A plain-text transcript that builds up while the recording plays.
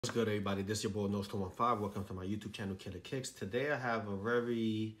What's good, everybody? This is your boy Nose215. Welcome to my YouTube channel, Killer Kicks. Today I have a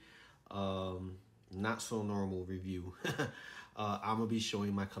very not so normal review. I'm gonna be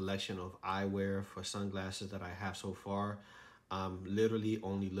showing my collection of eyewear for sunglasses that I have so far. I'm literally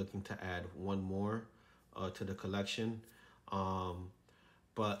only looking to add one more to the collection.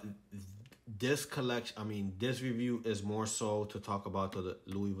 But this collection, this review is more so to talk about the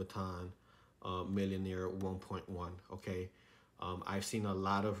Louis Vuitton Millionaire 1.1. Okay. I've seen a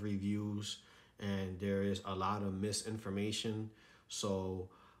lot of reviews and there is a lot of misinformation. So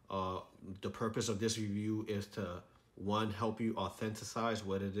the purpose of this review is to, one, help you authenticize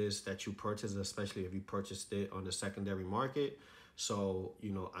what it is that you purchase, especially if you purchased it on the secondary market. So,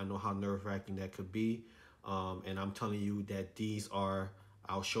 I know how nerve-wracking that could be. And I'm telling you that these are,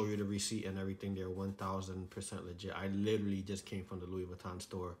 I'll show you the receipt and everything. They're 1000% legit. I literally just came from the Louis Vuitton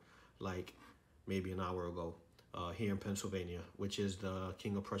store like maybe an hour ago. Here in Pennsylvania, which is the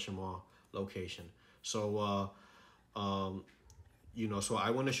King of Prussia Mall location. So, so I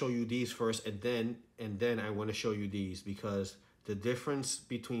want to show you these first, and then I want to show you these, because the difference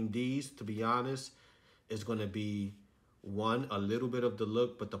between these, to be honest, is going to be, one, a little bit of the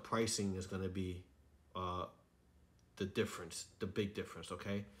look, but the pricing is going to be the difference, the big difference.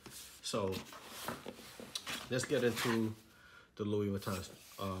 Okay, so let's get into the Louis Vuitton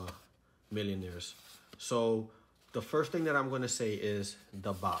Millionaires. So the first thing that I'm going to say is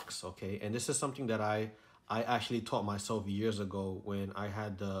the box, okay? And this is something that I actually taught myself years ago when I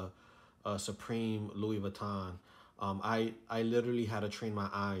had the Supreme Louis Vuitton. I literally had to train my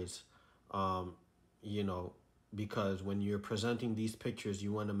eyes, because when you're presenting these pictures,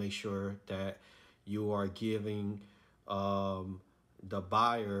 you want to make sure that you are giving the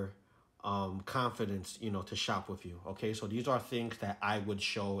buyer confidence, to shop with you, okay? So these are things that I would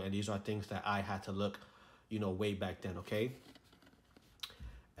show, and these are things that I had to look way back then, okay?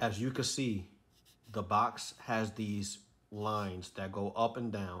 As you can see, the box has these lines that go up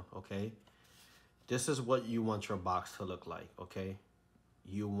and down, okay? This is what you want your box to look like, okay?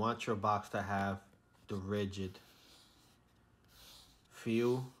 You want your box to have the rigid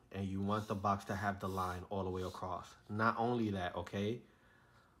feel, and you want the box to have the line all the way across. Not only that, okay?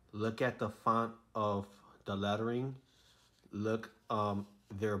 Look at the font of the lettering. Look,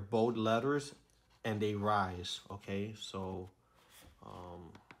 they're bold letters, and they rise, okay? So,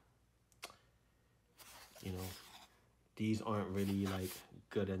 these aren't really like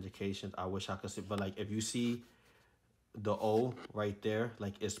good indications. I wish I could see, but like if you see the O right there,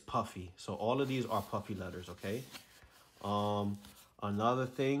 like it's puffy. So all of these are puffy letters, okay? Another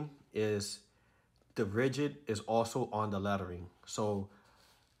thing is the rigid is also on the lettering. So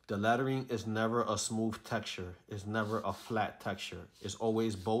the lettering is never a smooth texture. It's never a flat texture. It's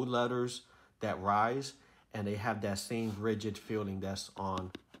always bold letters that rise, and they have that same rigid feeling that's on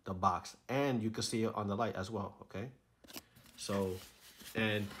the box. And you can see it on the light as well, okay? So,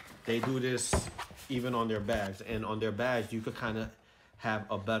 and they do this even on their bags. And on their bags, you could kind of have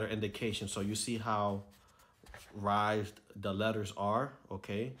a better indication. So you see how rised the letters are,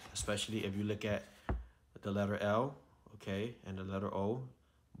 okay? Especially if you look at the letter L, okay, and the letter O.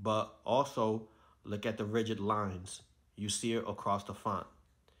 But also look at the rigid lines. You see it across the font.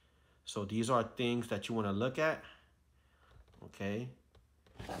 So these are things that you want to look at, okay?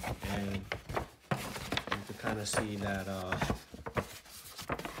 And you can kind of see that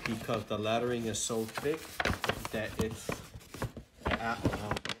because the lettering is so thick that it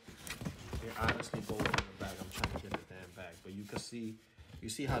honestly goes in the bag. I'm trying to get the damn bag, but you can see, you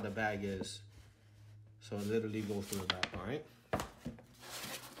see how the bag is. So it literally goes through the bag, all right?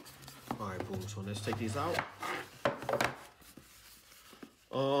 All right, boom. So let's take these out.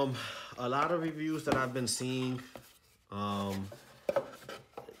 A lot of reviews that I've been seeing, and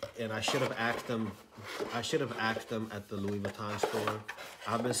I should have asked them at the Louis Vuitton store.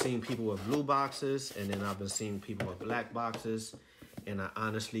 I've been seeing people with blue boxes, and then I've been seeing people with black boxes, and I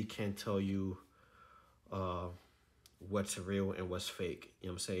honestly can't tell you what's real and what's fake. You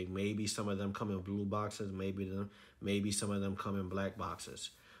know what I'm saying? Maybe some of them come in blue boxes, maybe some of them come in black boxes.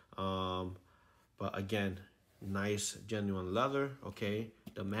 But again, nice genuine leather, okay?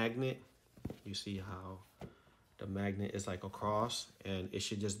 The magnet, you see how the magnet is like across, and it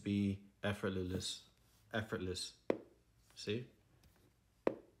should just be effortless. See?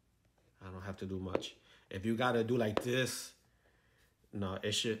 I don't have to do much. If you gotta do like this, no,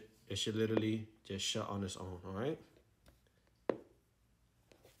 it should literally just shut on its own, all right?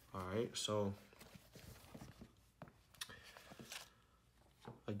 All right, so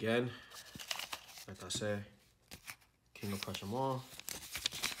again, like I said, King of Prussia Mall.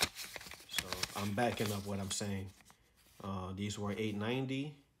 So I'm backing up what I'm saying. These were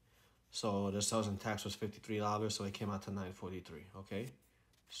 $8.90. So the sales and tax was $53, so it came out to $943. Okay,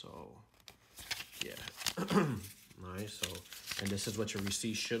 so yeah. All right, so, and this is what your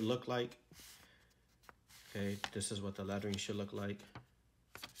receipt should look like. Okay, this is what the lettering should look like.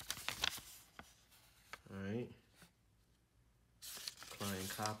 All right,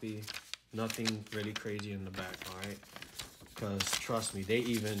 client copy. Nothing really crazy in the back. All right, because trust me, they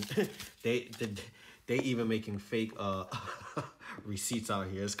even they even making fake receipts out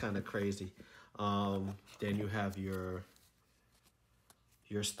here. It's kind of crazy. Then you have your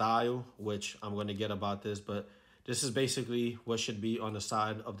style, which I'm going to get about this, but this is basically what should be on the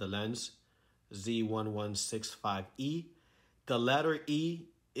side of the lens, Z1165E. The letter E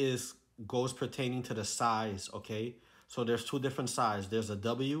goes pertaining to the size, okay? So there's two different sizes. There's a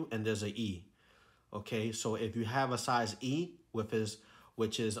W and there's a E, okay? So if you have a size E,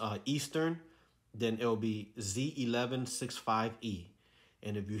 which is Eastern, then it'll be Z1165E.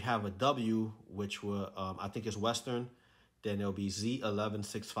 And if you have a W, which will I think is Western, then it'll be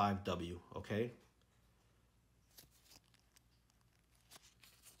Z1165W, okay?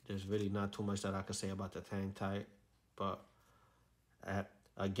 There's really not too much that I can say about the tank type, but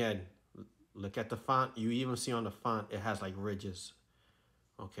again, look at the font. You even see on the font, it has like ridges,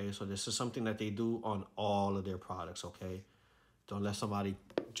 okay? So this is something that they do on all of their products, okay? Don't let somebody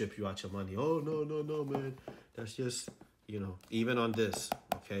drip you out your money. Oh, no, man. That's just, you know, even on this,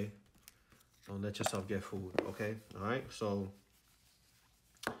 okay? Don't let yourself get fooled, okay? All right, so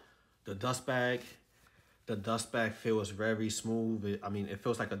the dust bag feels very smooth. I mean, it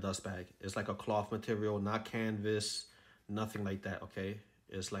feels like a dust bag. It's like a cloth material, not canvas, nothing like that, okay?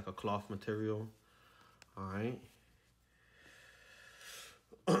 It's like a cloth material, all right?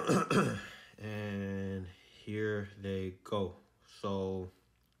 And here they go. So,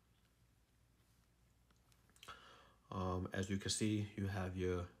 as you can see, you have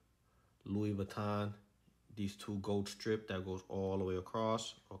your Louis Vuitton, these two gold strip that goes all the way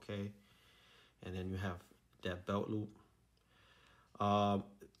across, okay? And then you have that belt loop.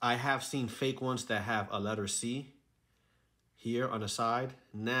 I have seen fake ones that have a letter C here on the side.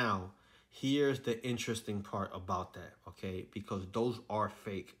 Now, here's the interesting part about that, okay? Because those are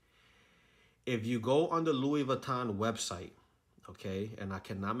fake. If you go on the Louis Vuitton website, okay, and I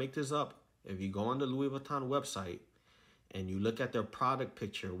cannot make this up, if you go on the Louis Vuitton website and you look at their product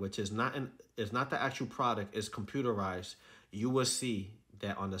picture, which is not the actual product, it's computerized, you will see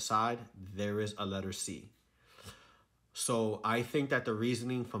that on the side there is a letter C. So I think that the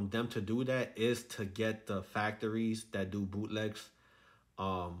reasoning from them to do that is to get the factories that do bootlegs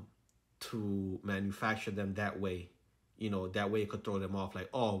to manufacture them that way. You know, that way it could throw them off like,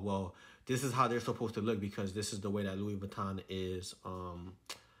 oh, well, this is how they're supposed to look because this is the way that Louis Vuitton is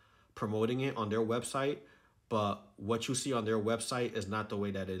promoting it on their website. But what you see on their website is not the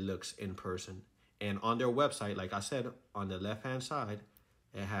way that it looks in person. And on their website, like I said, on the left-hand side,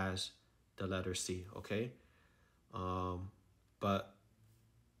 it has the letter C, okay? But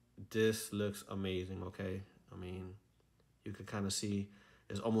this looks amazing, okay? I mean, you can kind of see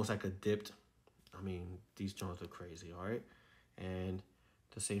it's almost like a dipped. I mean, these joints are crazy, all right? And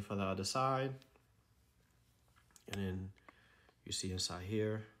the same for the other side. And then you see inside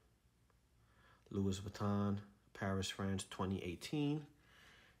here, Louis Vuitton, Paris, France, 2018.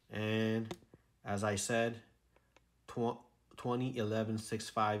 And as I said,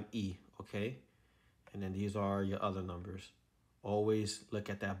 201165E, okay? And then these are your other numbers. Always look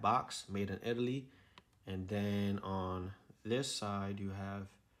at that box, made in Italy. And then on this side, you have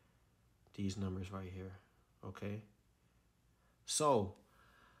these numbers right here, okay? So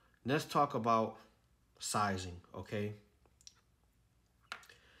let's talk about sizing, okay?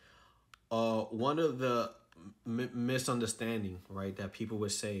 One of the misunderstanding, right, that people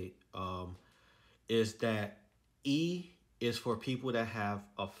would say is that E is for people that have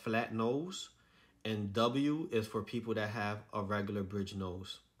a flat nose and W is for people that have a regular bridge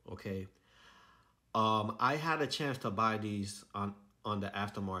nose, okay? I had a chance to buy these on the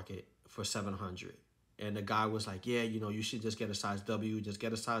aftermarket for $700. And the guy was like, yeah, you know, you should just get a size W. Just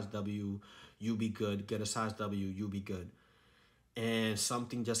get a size W. You be good. Get a size W. You be good. And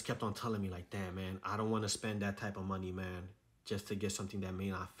something just kept on telling me like, damn, man, I don't want to spend that type of money, man, just to get something that may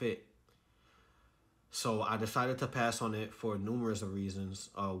not fit. So I decided to pass on it for numerous of reasons.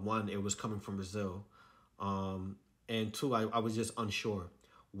 One, it was coming from Brazil. And two, I was just unsure.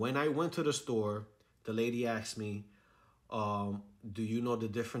 When I went to the store, the lady asked me, do you know the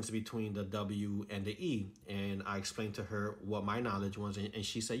difference between the W and the E? And I explained to her what my knowledge was, and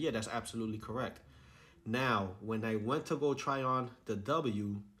she said, yeah, that's absolutely correct. Now, when I went to go try on the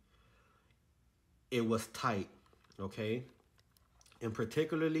W, it was tight, okay? And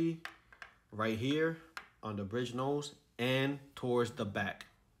particularly right here on the bridge nose and towards the back,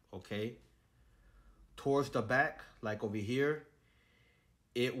 okay? Towards the back, like over here,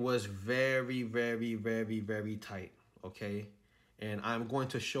 it was very, very, very, very tight, okay? And I'm going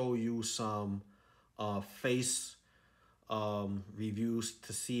to show you some face reviews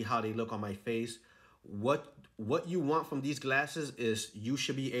to see how they look on my face. What you want from these glasses is you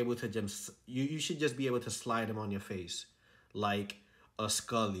should be able to just you should just be able to slide them on your face, like a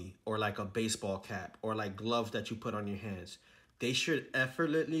Scully or like a baseball cap or like gloves that you put on your hands. They should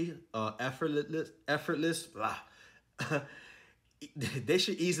effortless. They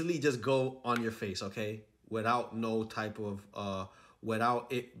should easily just go on your face, okay, without no type of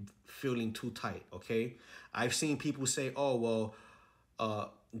without it feeling too tight, okay. I've seen people say, oh well,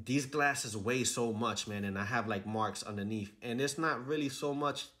 these glasses weigh so much, man, and I have like marks underneath. And it's not really so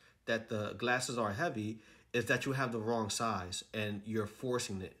much that the glasses are heavy, it's that you have the wrong size and you're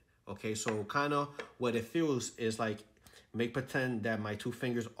forcing it. Okay, so kind of what it feels is like, make pretend that my two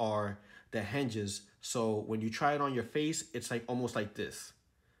fingers are the hinges. So when you try it on your face, it's like almost like this.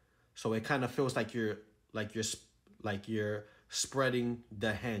 So it kind of feels like you're spreading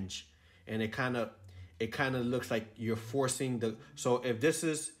the hinge, and it kind of looks like you're forcing the. So if this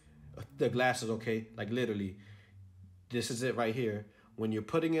is the glasses, okay, like literally, this is it right here. When you're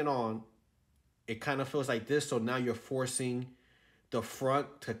putting it on, it kind of feels like this. So now you're forcing the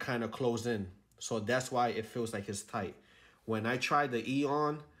front to kind of close in. So that's why it feels like it's tight. When I tried the E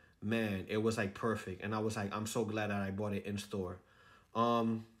on, man, it was like perfect. And I was like, I'm so glad that I bought it in store.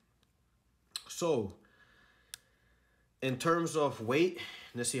 So in terms of weight,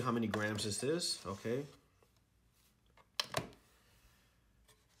 let's see how many grams this is, okay?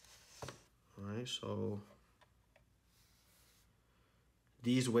 All right, so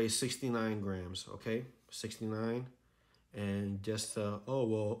these weigh 69 grams, okay? 69. And just,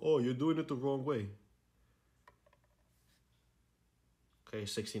 you're doing it the wrong way. Okay,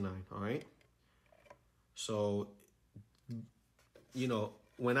 69, all right? So, you know,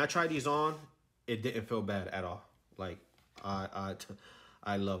 when I tried these on, it didn't feel bad at all. Like, I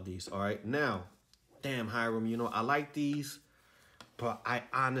love these, all right? Now, damn, Hiram, you know, I like these, but I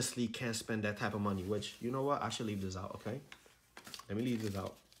honestly can't spend that type of money, which, you know what? I should leave this out, okay? Let me leave this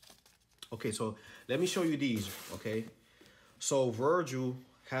out. Okay, so let me show you these, okay? So Virgil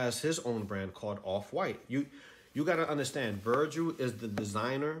has his own brand called Off-White. You got to understand, Virgil is the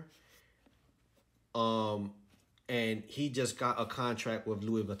designer, and he just got a contract with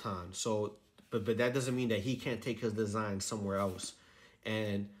Louis Vuitton. So, but that doesn't mean that he can't take his design somewhere else.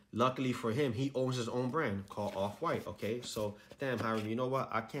 And luckily for him, he owns his own brand called Off-White. Okay, so damn, Hiram, you know what?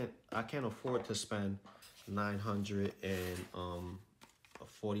 I can't afford to spend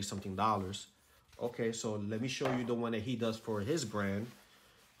 $940 something. Okay, so let me show you the one that he does for his brand,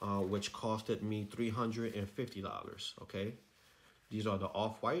 which costed me $350. Okay, these are the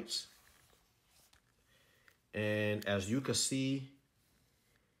Off-Whites. And as you can see,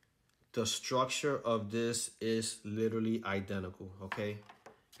 the structure of this is literally identical, okay?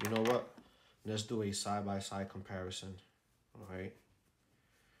 You know what? Let's do a side-by-side comparison, all right?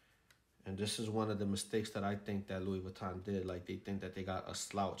 And this is one of the mistakes that I think that Louis Vuitton did. Like, they think that they got a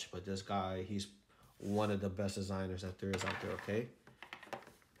slouch, but this guy, he's one of the best designers that there is out there, okay?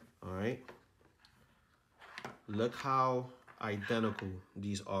 All right? Look how identical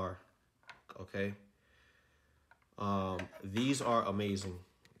these are, okay? These are amazing.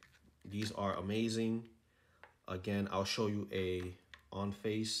 These are amazing. Again, I'll show you a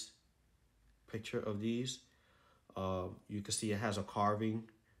on-face picture of these. You can see it has a carving,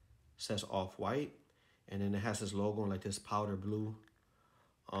 says Off-White, and then it has this logo in like this powder blue.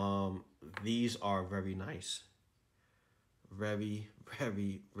 These are very nice. Very,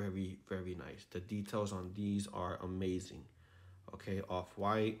 very, very, very nice. The details on these are amazing. Okay,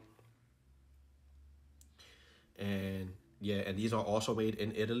 Off-White. And yeah, and these are also made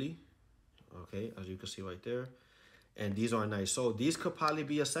in Italy. Okay, as you can see right there. And these are nice. So these could probably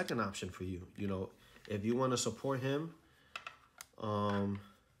be a second option for you. You know, if you want to support him,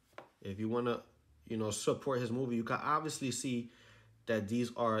 if you want to, you know, support his movie, you can obviously see that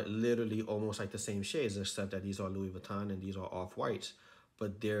these are literally almost like the same shades, except that these are Louis Vuitton and these are Off-Whites.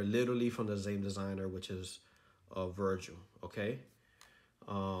 But they're literally from the same designer, which is Virgil, okay?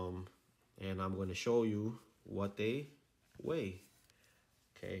 And I'm going to show you what they weigh,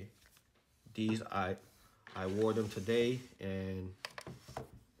 okay? These, I wore them today, and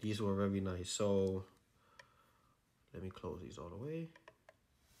these were very nice. So let me close these all the way.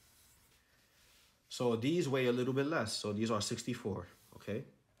 So these weigh a little bit less. So these are 64, okay?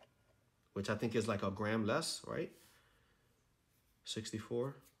 Which I think is like a gram less, right?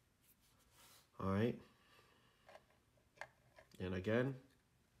 64. All right. And again,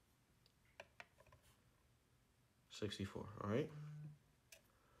 64. All right.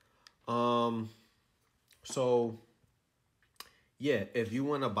 So yeah, if you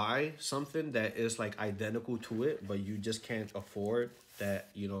want to buy something that is like identical to it, but you just can't afford that,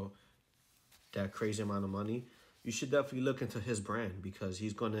 you know, that crazy amount of money, you should definitely look into his brand, because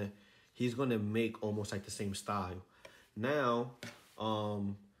he's gonna make almost like the same style. Now,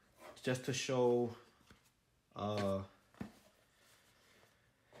 just to show,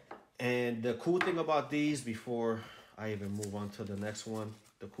 and the cool thing about these, before I even move on to the next one,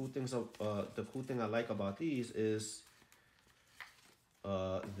 the cool thing I like about these is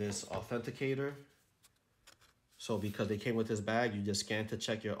this authenticator. So because they came with this bag, you just scan to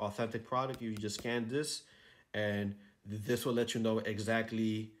check your authentic product. You just scan this, and this will let you know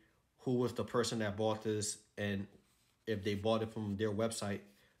exactly who was the person that bought this, and if they bought it from their website,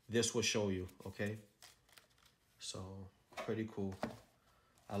 this will show you, okay? So pretty cool.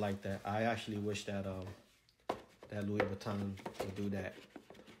 I like that. I actually wish that that Louis Vuitton would do that.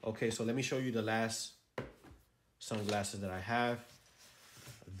 Okay, so let me show you the last sunglasses that I have.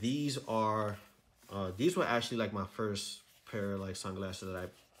 These are these were actually like my first pair of like sunglasses that I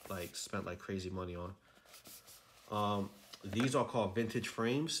like spent like crazy money on. These are called vintage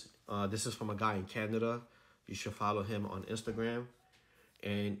frames. This is from a guy in Canada. You should follow him on Instagram.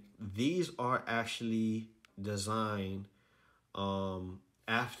 And these are actually designed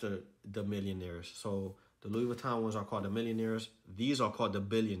after the Millionaires. So the Louis Vuitton ones are called the Millionaires. These are called the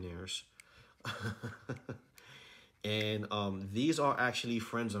Billionaires. And these are actually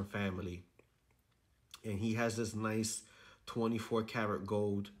friends and family. And he has this nice 24 karat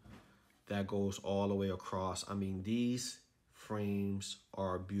gold that goes all the way across. I mean, these frames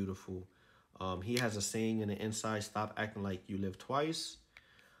are beautiful. He has a saying in the inside, stop acting like you live twice.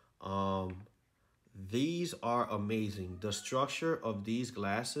 These are amazing. The structure of these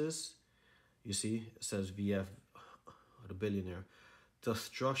glasses, you see, it says VF, the Billionaire. The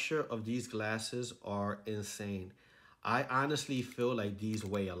structure of these glasses are insane. I honestly feel like these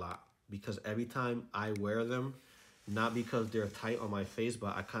weigh a lot, because every time I wear them, not because they're tight on my face,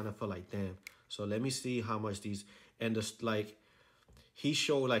 but I kind of feel like, damn. So let me see how much these, and just like, he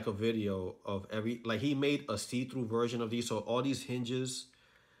showed like a video of like he made a see-through version of these. So all these hinges,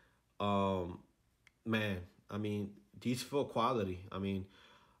 man, I mean, these feel quality. I mean,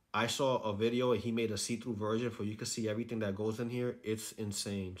 I saw a video and he made a see-through version for you can see everything that goes in here. It's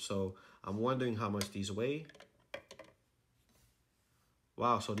insane. So I'm wondering how much these weigh.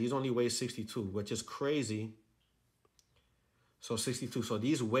 Wow, so these only weigh 62, which is crazy. So 62. So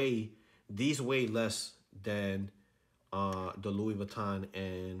these weigh less than the Louis Vuitton,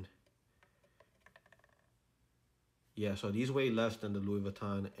 and yeah, so these weigh less than the Louis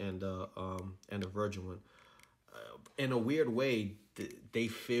Vuitton and the Virgil one. In a weird way, they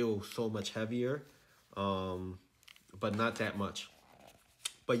feel so much heavier, but not that much.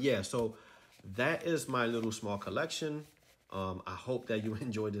 But yeah, so that is my little small collection. I hope that you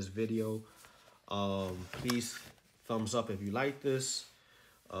enjoyed this video. Please thumbs up if you like this.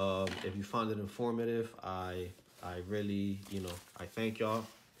 If you found it informative, I really, I thank y'all.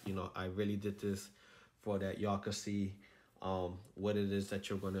 I really did this for that y'all could see what it is that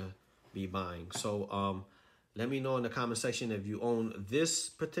you're gonna be buying. So let me know in the comment section if you own this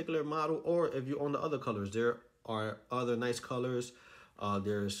particular model or if you own the other colors. There are other nice colors.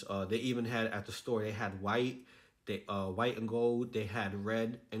 They even had at the store, they had white, white and gold. They had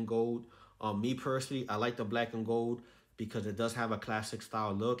red and gold. Me personally, I like the black and gold because it does have a classic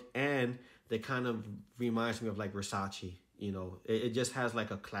style look, and they kind of reminds me of like Versace. It just has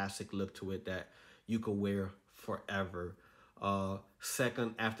like a classic look to it that you could wear forever.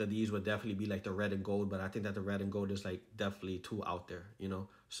 Second after these would definitely be like the red and gold, but I think that the red and gold is like definitely too out there,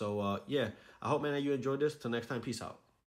 So yeah, I hope, man, that you enjoyed this. Till next time, peace out.